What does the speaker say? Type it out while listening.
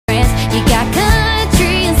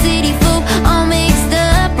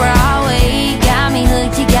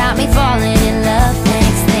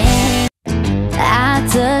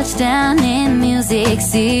toxic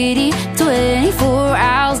city. 24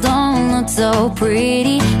 hours don't look so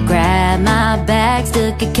pretty. Grabbed my bags,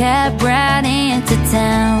 took a cab right into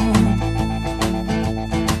town.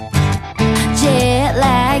 Jet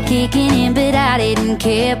lag kicking in, but I didn't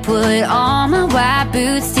care. Put on my white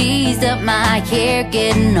boots, teased up my hair,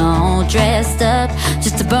 getting all dressed up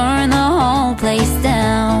just to burn the whole place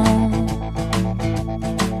down.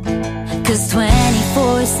 'Cause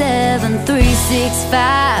 24/7,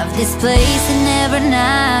 365, this place is never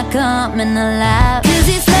not coming alive. 'Cause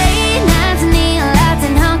it's late nights and neon lights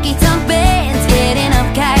and honky-tonk bands, getting up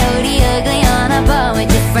Coyote Ugly on a boat with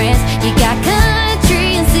your friends. You got country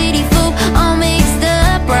and city folk all mixed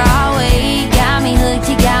up Broadway. You got me hooked,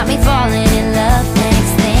 you got me falling in love.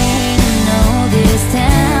 Next thing you know, this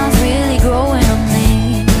town's really growing on me.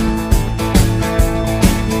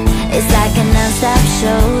 It's like a non-stop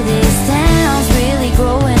show. This town's really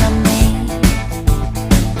growing on me.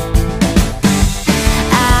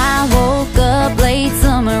 I woke up late,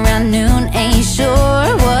 somewhere around noon. Ain't sure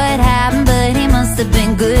what happened, but it must have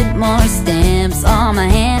been good. More stamps on my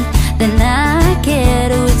hand than I care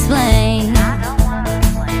to explain.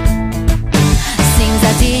 Seems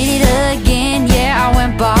I did it again, yeah, I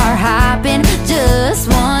went bar hopping. Just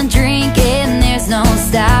one drink and there's no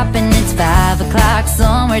stopping. It's 5 o'clock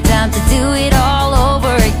somewhere, time to do it all